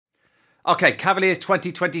Okay, Cavaliers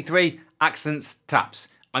 2023 accents taps.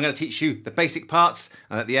 I'm going to teach you the basic parts,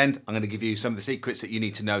 and at the end I'm going to give you some of the secrets that you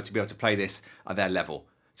need to know to be able to play this at their level.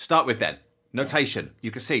 Start with then, notation.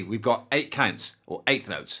 You can see we've got 8 counts, or eighth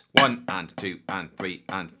notes. 1 and 2 and 3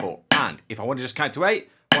 and 4. And if I want to just count to 8,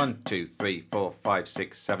 1, 2, 3, 4, 5,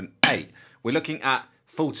 6, 7, 8. We're looking at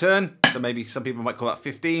full turn, so maybe some people might call that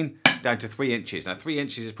 15, down to 3 inches. Now 3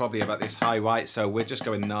 inches is probably about this high, right? So we're just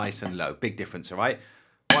going nice and low. Big difference, all right?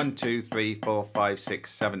 1, 2, 3, 4, 5, 6,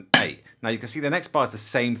 7, 8. Now you can see the next bar is the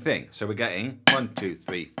same thing. So we're getting 1, 2,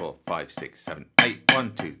 3, 4, 5, 6, 7, 8.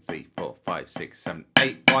 1, 2, 3, 4, 5, 6, 7,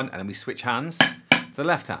 8. 1, and then we switch hands to the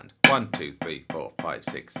left hand. 1, 2, 3, 4, 5,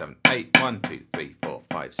 6, 7, 8. 1, 2, 3, 4,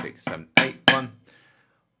 5, 6, 7, 8. 1,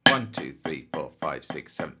 1, 2, 3, 4, 5,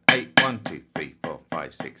 6, 7, 8. 1, 2, 3, 4,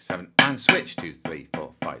 5, 6, 7. And switch 2, 3,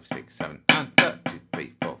 4, 5, 6, 7. And 2,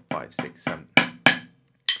 3, 4, 5, 6, 7.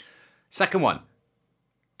 Second one,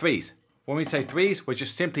 threes. When we say threes, we're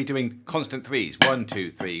just simply doing constant threes. 1, 2,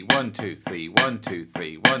 3, 1, 2, 3, 1, 2,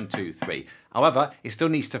 3, 1, 2, 3. However, it still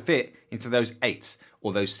needs to fit into those 8s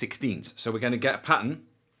or those 16s. So we're going to get a pattern.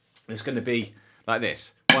 It's going to be like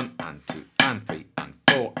this. 1 and 2 and 3 and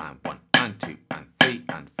 4 and 1 and 2 and 3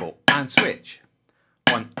 and 4 and switch.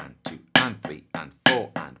 1 and 2 and 3 and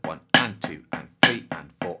 4 and 1 and 2 and 3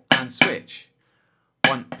 and 4 and switch.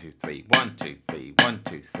 1, 2, 3, 1, 2, 3, 1,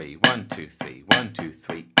 2, 3, 1, 2, 3, 1, 2,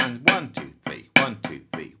 3, and 1, 2, 3, 1, 2,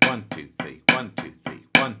 3, 1, 2, 3, 1, 2, 3,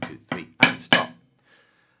 1, 2, 3, and stop.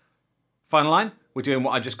 Final line, we're doing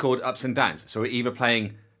what I just called ups and downs. So we're either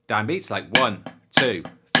playing downbeats like 1, 2,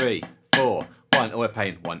 3, 4, 1, or we're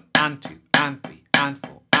playing 1 and 2 and 3 and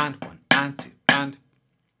 4 and 1 and 2 and,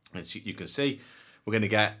 as you can see, we're going to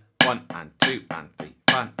get 1 and 2 and 3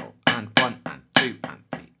 and 4 and 1 and 2 and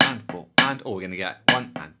 3 and 4 and, or we're going to get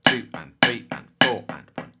 1 and 2 and 3 and 4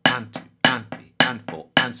 and 1 and 2 and 3 and 4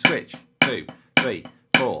 and switch. 2, 3,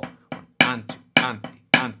 4, 1 and 2 and 3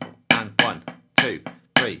 and 4 and 1, 2,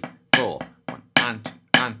 3, 4, 1 and 2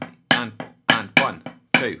 and 3 and 4 and 1,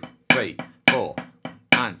 2, 3, 4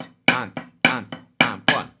 and 2 and 3 and 4 and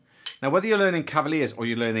 1. Now whether you're learning Cavaliers or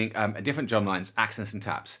you're learning a different drum lines, accents and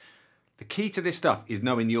taps, the key to this stuff is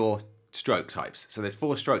knowing your stroke types. So there's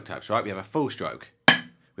 4 stroke types, right? We have a full stroke,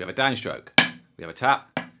 we have a downstroke, we have a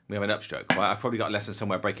tap, we have an upstroke. Right? I've probably got a lesson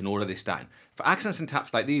somewhere breaking all of this down. For accents and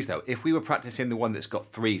taps like these though, if we were practicing the one that's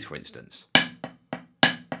got 3s, for instance,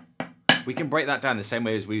 we can break that down the same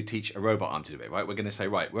way as we would teach a robot arm to do it, right? We're going to say,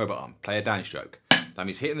 right, robot arm, play a downstroke. That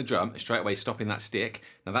means hitting the drum and straight away stopping that stick.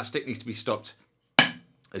 Now that stick needs to be stopped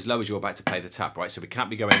as low as you're about to play the tap, right? So we can't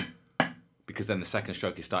be going, because then the second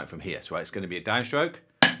stroke is starting from here. So right, it's going to be a downstroke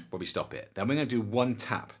where we stop it. Then we're going to do 1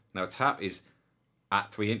 tap. Now a tap is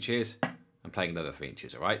at 3 inches and playing another 3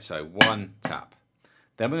 inches, all right? So 1 tap.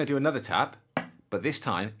 Then we're going to do another tap, but this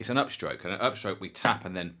time it's an upstroke. And an upstroke we tap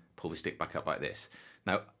and then pull the stick back up like this.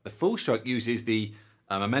 Now the full stroke uses the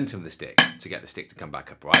momentum of the stick to get the stick to come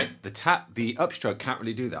back up, right? The upstroke can't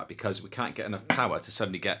really do that because we can't get enough power to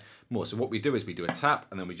suddenly get more. So what we do is we do a tap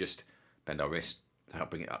and then we just bend our wrist to help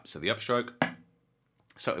bring it up. So the upstroke.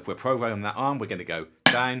 So if we're programming that arm, we're going to go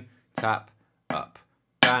down, tap, up,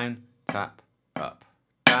 down, tap, up,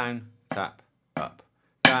 down, tap, up,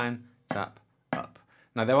 down, tap, up.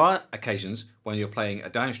 Now there are occasions when you're playing a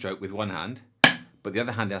downstroke with one hand, but the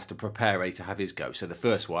other hand has to prepare ready to have his go. So the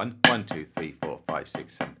first one, 1, 2, 3, 4, 5,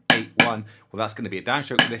 6, 7, 8, 1. Well, that's going to be a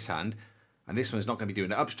downstroke with this hand, and this one's not going to be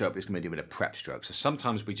doing an upstroke, but it's going to be doing a prep stroke. So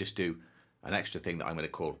sometimes we just do an extra thing that I'm going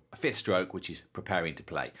to call a 5th stroke, which is preparing to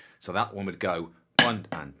play. So that one would go 1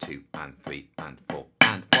 and 2 and 3 and 4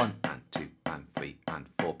 and 1 and 2 and 3 and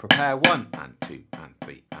 4. Prepare 1 and 2 and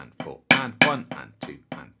 3 and 4 and 1 and 2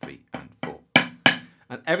 and 3 and 4.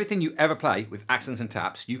 And everything you ever play with accents and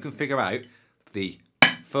taps, you can figure out the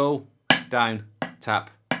full, down, tap,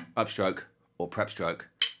 upstroke or prep stroke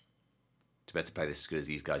to be able to play this as good as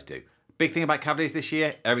these guys do. Big thing about Cavaliers this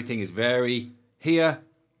year, everything is very here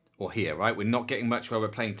or here, right? We're not getting much where we're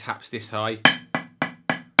playing taps this high.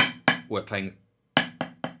 We're playing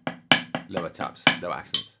lower taps, lower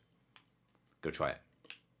accents. Go try it.